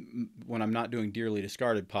 because when I'm not doing Dearly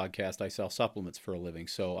Discarded podcast, I sell supplements for a living.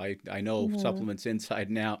 So I know supplements inside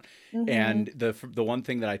and out. And the one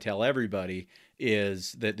thing that I tell everybody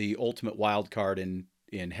is that the ultimate wild card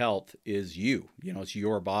in health is you. You know, it's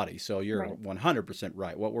your body. So you're 100%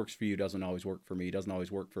 right. What works for you doesn't always work for me. Doesn't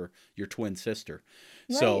always work for your twin sister.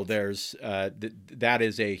 Right. So there's that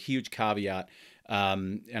is a huge caveat.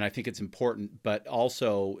 And I think it's important, but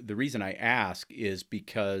also the reason I ask is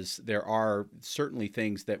because there are certainly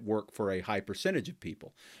things that work for a high percentage of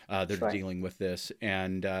people that are dealing with this,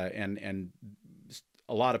 and a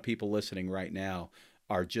lot of people listening right now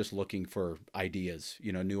are just looking for ideas,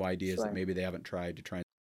 new ideas that maybe they haven't tried to try.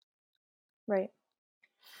 Right.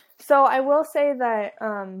 So I will say that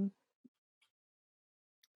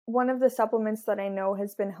one of the supplements that I know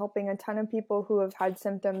has been helping a ton of people who have had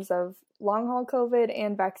symptoms of long haul COVID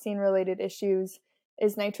and vaccine related issues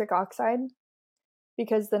is nitric oxide,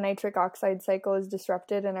 because the nitric oxide cycle is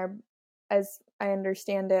disrupted, and as I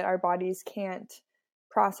understand it, our bodies can't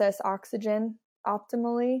process oxygen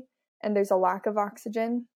optimally, and there's a lack of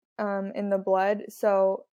oxygen in the blood.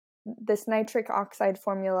 So this nitric oxide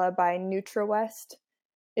formula by NutraWest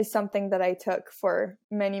is something that I took for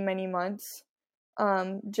many, many months.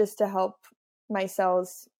 Just to help my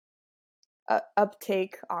cells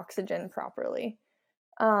uptake oxygen properly.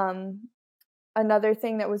 Another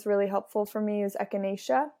thing that was really helpful for me is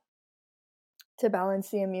echinacea to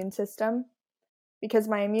balance the immune system, because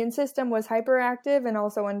my immune system was hyperactive and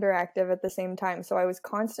also underactive at the same time. So I was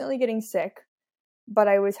constantly getting sick, but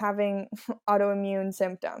I was having autoimmune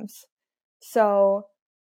symptoms. So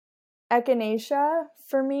echinacea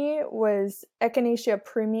for me was Echinacea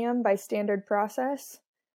Premium by Standard Process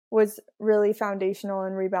was really foundational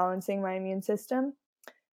in rebalancing my immune system.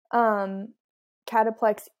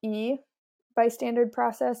 Cataplex E by Standard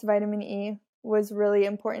Process, vitamin E, was really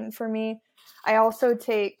important for me. I also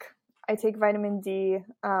take vitamin D.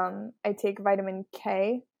 I take vitamin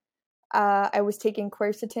K. I was taking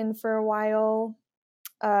quercetin for a while.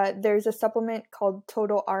 There's a supplement called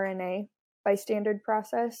Total RNA by Standard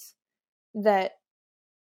Process that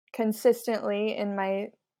consistently in my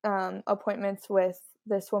appointments with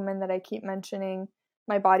this woman that I keep mentioning,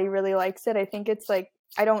 my body really likes it. I think it's like,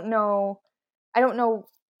 I don't know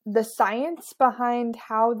the science behind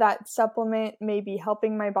how that supplement may be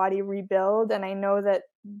helping my body rebuild, and I know that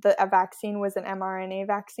a vaccine was an mRNA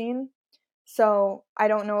vaccine, so I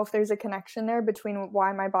don't know if there's a connection there between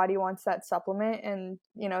why my body wants that supplement and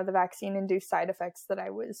the vaccine induced side effects that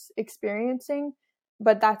I was experiencing.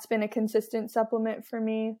 But that's been a consistent supplement for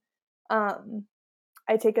me.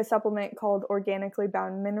 I take a supplement called Organically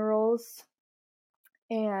Bound Minerals.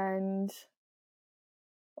 And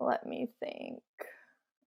let me think.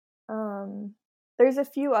 There's a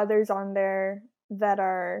few others on there that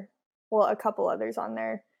are, a couple others on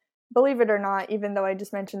there. Believe it or not, even though I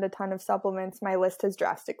just mentioned a ton of supplements, my list has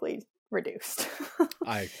drastically reduced.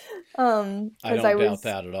 I don't doubt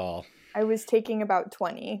that at all. I was taking about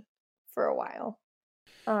 20 for a while.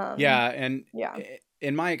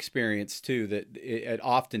 In my experience too, that it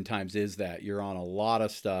oftentimes is that you're on a lot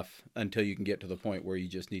of stuff until you can get to the point where you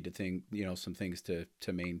just need to think, some things to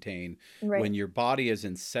maintain. Right. When your body is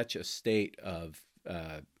in such a state of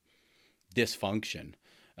dysfunction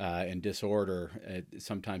and disorder,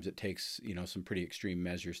 sometimes it takes, some pretty extreme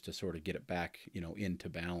measures to sort of get it back, into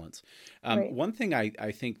balance. Right. One thing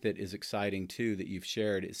I think that is exciting too that you've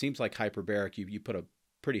shared, it seems like hyperbaric, you put a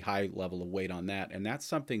pretty high level of weight on that. And that's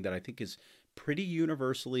something that I think is pretty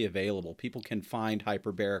universally available. People can find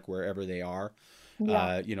hyperbaric wherever they are.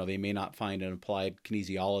 Yeah. They may not find an applied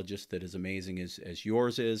kinesiologist that is amazing as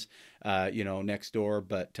yours is, next door,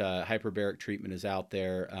 but hyperbaric treatment is out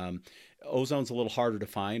there. Ozone's a little harder to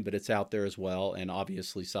find, but it's out there as well. And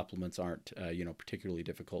obviously supplements aren't, particularly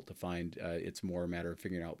difficult to find. It's more a matter of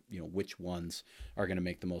figuring out, which ones are going to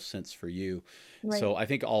make the most sense for you. Right. So I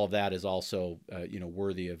think all of that is also,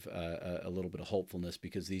 worthy of a little bit of hopefulness,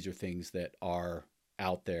 because these are things that are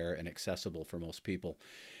out there and accessible for most people.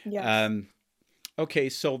 Yes. Okay,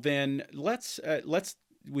 so then let's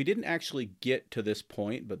we didn't actually get to this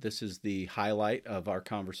point, but this is the highlight of our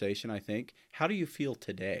conversation, I think. How do you feel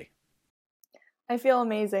today? I feel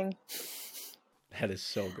amazing. That is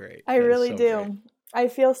so great. I really do. Great. I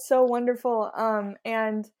feel so wonderful.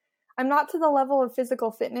 And I'm not to the level of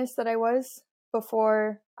physical fitness that I was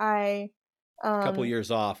before I a couple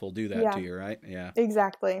years off will do that to you, right? Yeah.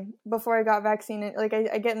 Exactly. Before I got vaccinated, like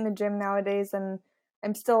I get in the gym nowadays, and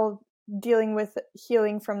I'm still dealing with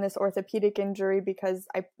healing from this orthopedic injury because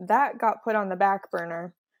that got put on the back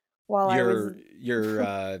burner while your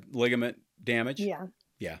ligament damage.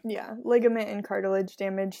 Yeah, ligament and cartilage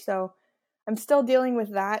damage. So I'm still dealing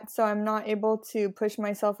with that. So I'm not able to push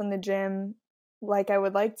myself in the gym like I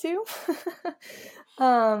would like to.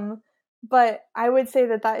 But I would say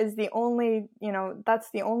that is the only,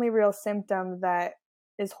 that's the only real symptom that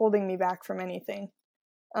is holding me back from anything.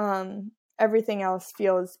 Everything else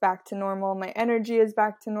feels back to normal. My energy is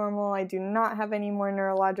back to normal. I do not have any more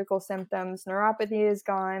neurological symptoms. Neuropathy is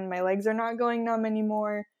gone. My legs are not going numb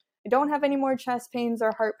anymore. I don't have any more chest pains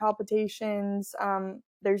or heart palpitations.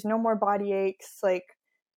 There's no more body aches. Like,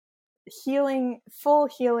 full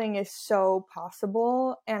healing is so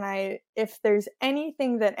possible. And if there's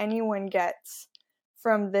anything that anyone gets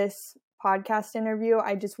from this podcast interview,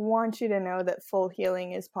 I just want you to know that full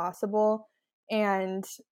healing is possible. And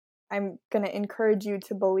I'm going to encourage you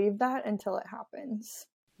to believe that until it happens.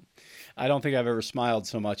 I don't think I've ever smiled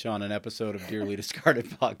so much on an episode of Dearly Discarded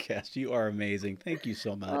podcast. You are amazing. Thank you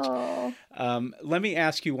so much. Let me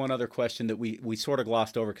ask you one other question that we sort of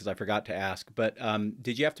glossed over because I forgot to ask. But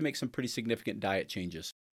did you have to make some pretty significant diet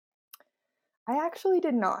changes? I actually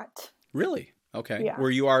did not. Really? Okay. Yeah. Were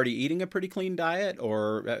you already eating a pretty clean diet,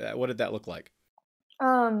 or what did that look like?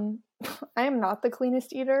 I am not the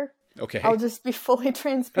cleanest eater. Okay. I'll just be fully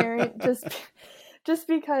transparent. just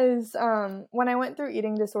because when I went through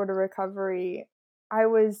eating disorder recovery, I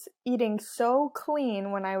was eating so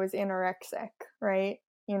clean when I was anorexic, right?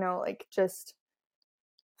 Like just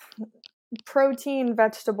protein,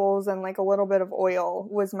 vegetables, and like a little bit of oil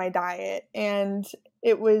was my diet. And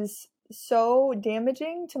it was so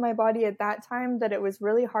damaging to my body at that time that it was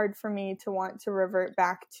really hard for me to want to revert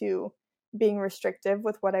back to being restrictive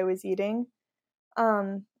with what I was eating.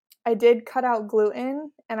 I did cut out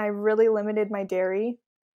gluten, and I really limited my dairy.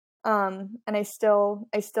 And I still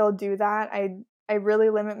do that. I really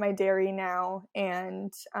limit my dairy now,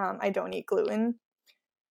 and I don't eat gluten.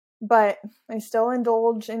 But I still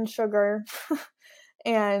indulge in sugar,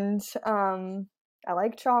 and I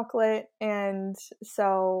like chocolate, and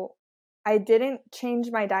so I didn't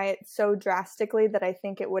change my diet so drastically that I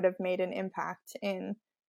think it would have made an impact in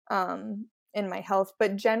my health.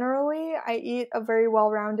 But generally, I eat a very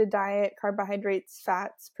well-rounded diet: carbohydrates,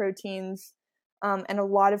 fats, proteins, and a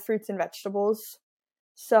lot of fruits and vegetables.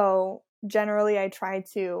 So generally, I try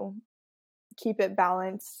to keep it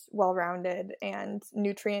balanced, well-rounded, and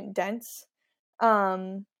nutrient dense.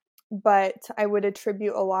 But I would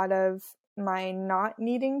attribute a lot of my not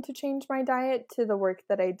needing to change my diet to the work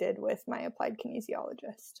that I did with my applied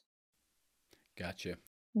kinesiologist. Gotcha.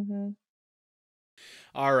 Mm-hmm.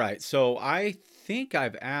 All right. So I think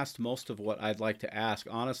I've asked most of what I'd like to ask.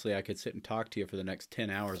 Honestly, I could sit and talk to you for the next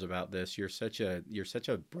 10 hours about this. You're such a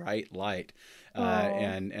bright light.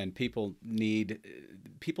 And people need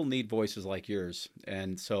voices like yours.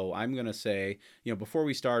 And so I'm going to say, before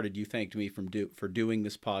we started, you thanked me for doing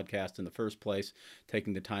this podcast in the first place,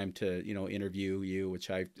 taking the time to, interview you,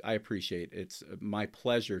 which I appreciate. It's my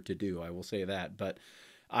pleasure to do. I will say that. But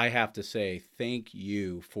I have to say thank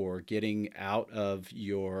you for getting out of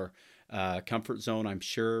your comfort zone, I'm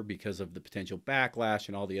sure, because of the potential backlash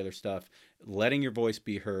and all the other stuff, letting your voice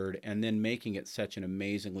be heard, and then making it such an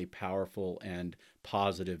amazingly powerful and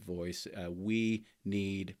positive voice. We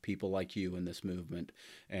need people like you in this movement,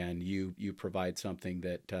 and you provide something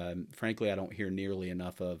that, frankly, I don't hear nearly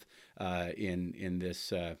enough of in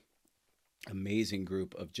this. Amazing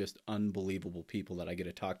group of just unbelievable people that I get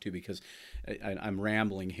to talk to, because I'm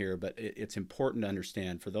rambling here, but it's important to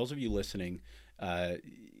understand for those of you listening,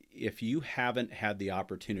 if you haven't had the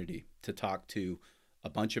opportunity to talk to a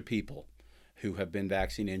bunch of people who have been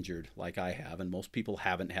vaccine injured like I have, and most people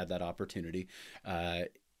haven't had that opportunity, I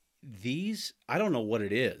don't know what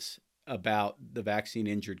it is about the vaccine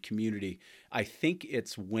injured community. I think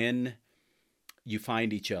it's when you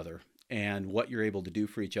find each other and what you're able to do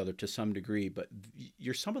for each other to some degree. But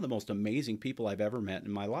you're some of the most amazing people I've ever met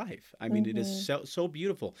in my life. I mean, it is so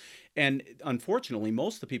beautiful. And unfortunately,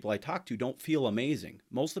 most of the people I talk to don't feel amazing.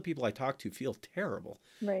 Most of the people I talk to feel terrible.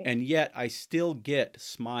 Right. And yet I still get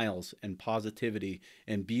smiles and positivity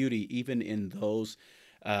and beauty even in those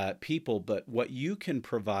people. But what you can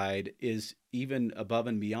provide is even above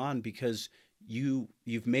and beyond, because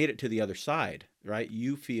you've made it to the other side, right?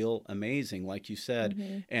 You feel amazing, like you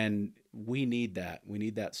said, and we need that. We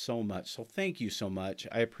need that so much. So thank you so much.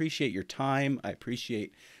 I appreciate your time. I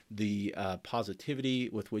appreciate the positivity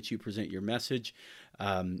with which you present your message.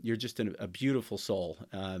 You're just a beautiful soul.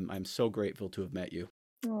 I'm so grateful to have met you.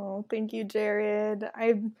 Oh, thank you, Jared.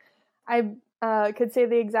 I could say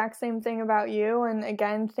the exact same thing about you. And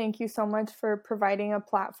again, thank you so much for providing a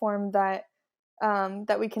platform that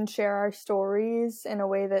we can share our stories in a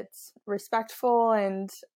way that's respectful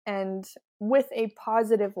and with a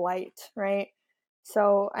positive light, right?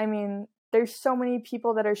 So, I mean, there's so many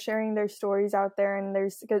people that are sharing their stories out there, and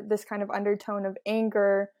there's this kind of undertone of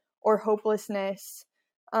anger or hopelessness.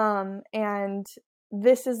 And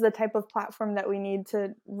this is the type of platform that we need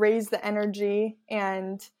to raise the energy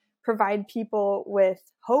and provide people with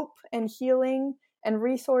hope and healing and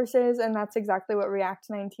resources. And that's exactly what React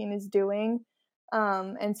 19 is doing.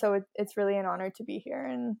 And so it's really an honor to be here,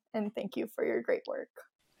 and thank you for your great work.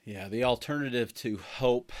 Yeah, the alternative to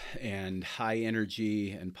hope and high energy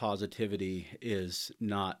and positivity is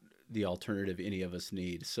not the alternative any of us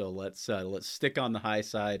need. So let's stick on the high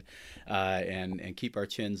side and keep our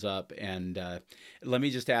chins up. And let me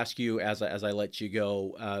just ask you, as I let you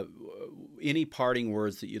go, any parting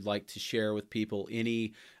words that you'd like to share with people,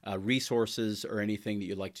 any resources or anything that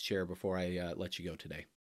you'd like to share before I let you go today?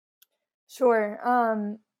 Sure.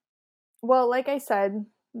 Well, like I said,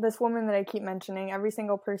 this woman that I keep mentioning, every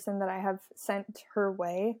single person that I have sent her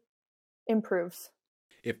way improves.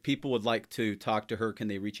 If people would like to talk to her, can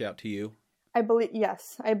they reach out to you?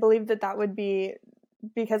 Yes. I believe that would be,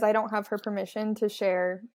 because I don't have her permission to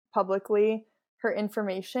share publicly her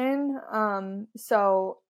information.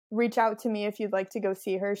 So reach out to me if you'd like to go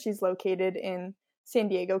see her. She's located in San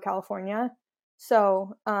Diego, California.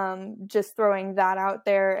 So just throwing that out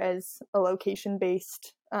there as a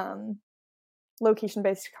location-based caveat,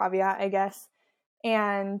 I guess.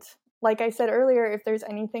 And like I said earlier, if there's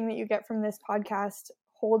anything that you get from this podcast,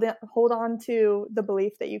 hold on to the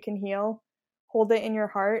belief that you can heal. Hold it in your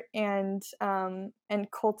heart, and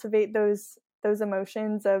cultivate those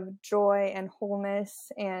emotions of joy and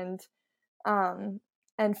wholeness and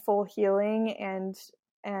full healing, and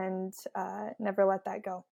never let that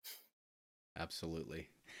go. Absolutely.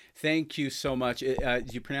 Thank you so much. Do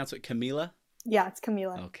you pronounce it Camila? Yeah, it's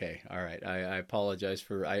Camila. Okay. All right. I apologize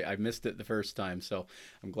for I missed it the first time, so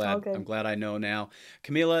I'm glad I know now.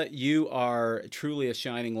 Camila, you are truly a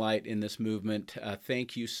shining light in this movement.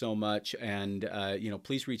 Thank you so much. And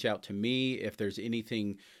please reach out to me if there's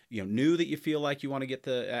anything new that you feel like you want to get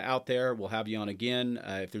out there. We'll have you on again.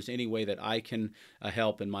 If there's any way that I can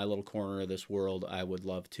help in my little corner of this world, I would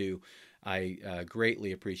love to. I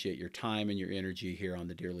greatly appreciate your time and your energy here on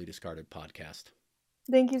the Dearly Discarded podcast.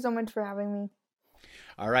 Thank you so much for having me.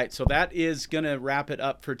 All right, so that is going to wrap it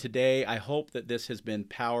up for today. I hope that this has been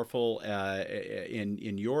powerful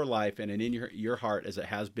in your life and in your heart as it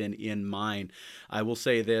has been in mine. I will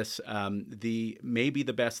say this, maybe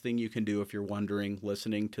the best thing you can do if you're wondering,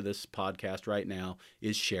 listening to this podcast right now,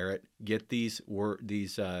 is share it. Get these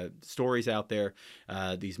stories out there,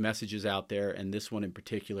 these messages out there, and this one in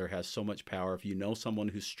particular has so much power. If you know someone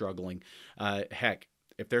who's struggling, heck,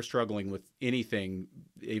 if they're struggling with anything,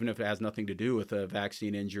 even if it has nothing to do with a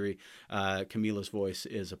vaccine injury, Camila's voice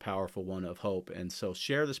is a powerful one of hope. And so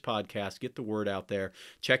share this podcast, get the word out there,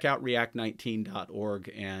 check out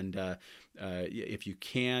react19.org. And if you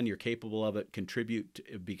can, you're capable of it,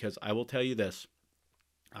 contribute, because I will tell you this,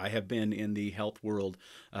 I have been in the health world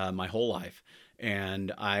my whole life,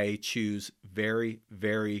 and I choose very,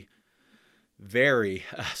 very, very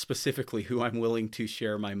specifically who I'm willing to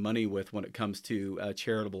share my money with when it comes to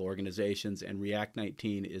charitable organizations, and React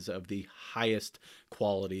 19 is of the highest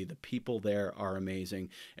quality. The people there are amazing,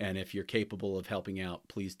 and if you're capable of helping out,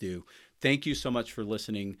 please do. Thank you so much for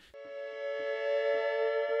listening.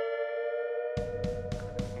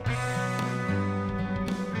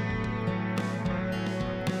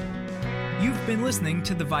 You've been listening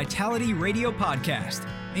to the Vitality Radio Podcast.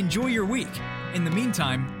 Enjoy your week. In the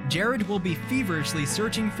meantime, Jared will be feverishly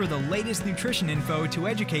searching for the latest nutrition info to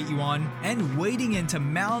educate you on and wading into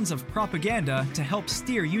mounds of propaganda to help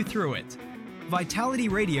steer you through it. Vitality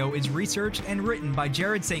Radio is researched and written by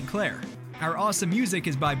Jared St. Clair. Our awesome music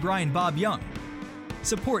is by Brian Bob Young.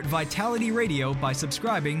 Support Vitality Radio by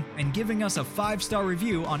subscribing and giving us a 5-star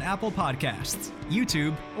review on Apple Podcasts,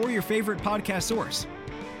 YouTube, or your favorite podcast source.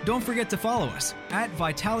 Don't forget to follow us at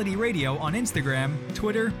Vitality Radio on Instagram,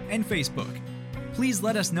 Twitter, and Facebook. Please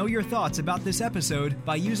let us know your thoughts about this episode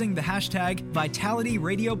by using the hashtag Vitality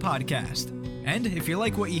Radio Podcast. And if you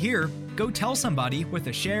like what you hear, go tell somebody with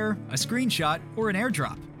a share, a screenshot, or an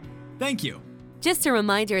airdrop. Thank you. Just a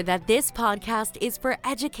reminder that this podcast is for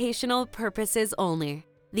educational purposes only.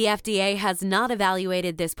 The FDA has not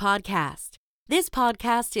evaluated this podcast. This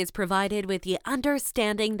podcast is provided with the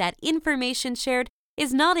understanding that information shared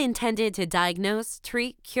is not intended to diagnose,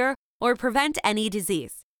 treat, cure, or prevent any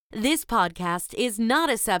disease. This podcast is not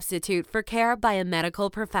a substitute for care by a medical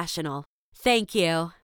professional. Thank you.